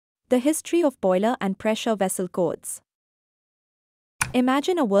The history of boiler and pressure vessel codes.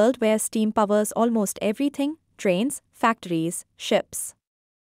 Imagine a world where steam powers almost everything: trains, factories, ships.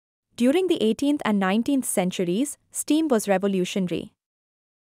 During the 18th and 19th centuries, steam was revolutionary.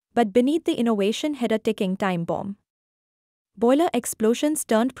 But beneath the innovation hid a ticking time bomb. Boiler explosions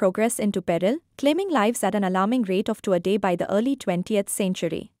turned progress into peril, claiming lives at an alarming rate of 2 a day by the early 20th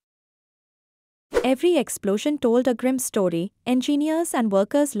century. Every explosion told a grim story: engineers and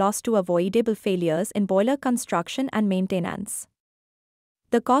workers lost to avoidable failures in boiler construction and maintenance.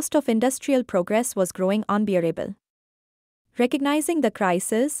 The cost of industrial progress was growing unbearable. Recognizing the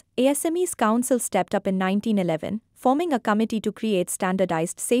crisis, ASME's Council stepped up in 1911, forming a committee to create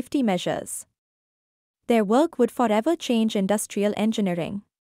standardized safety measures. Their work would forever change industrial engineering.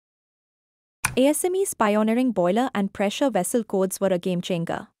 ASME's pioneering boiler and pressure vessel codes were a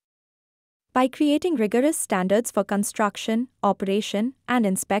game-changer. By creating rigorous standards for construction, operation, and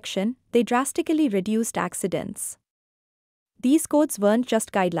inspection, they drastically reduced accidents. These codes weren't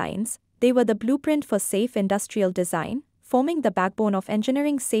just guidelines, they were the blueprint for safe industrial design, forming the backbone of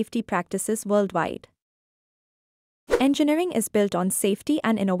engineering safety practices worldwide. Engineering is built on safety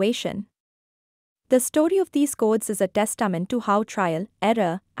and innovation. The story of these codes is a testament to how trial,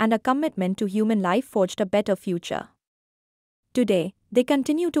 error, and a commitment to human life forged a better future. Today, they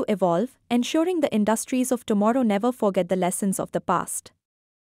continue to evolve, ensuring the industries of tomorrow never forget the lessons of the past.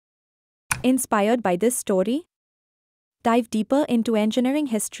 Inspired by this story? Dive deeper into engineering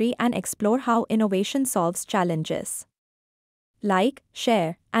history and explore how innovation solves challenges. Like,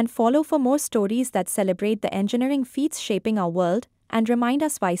 share, and follow for more stories that celebrate the engineering feats shaping our world and remind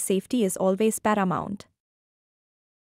us why safety is always paramount.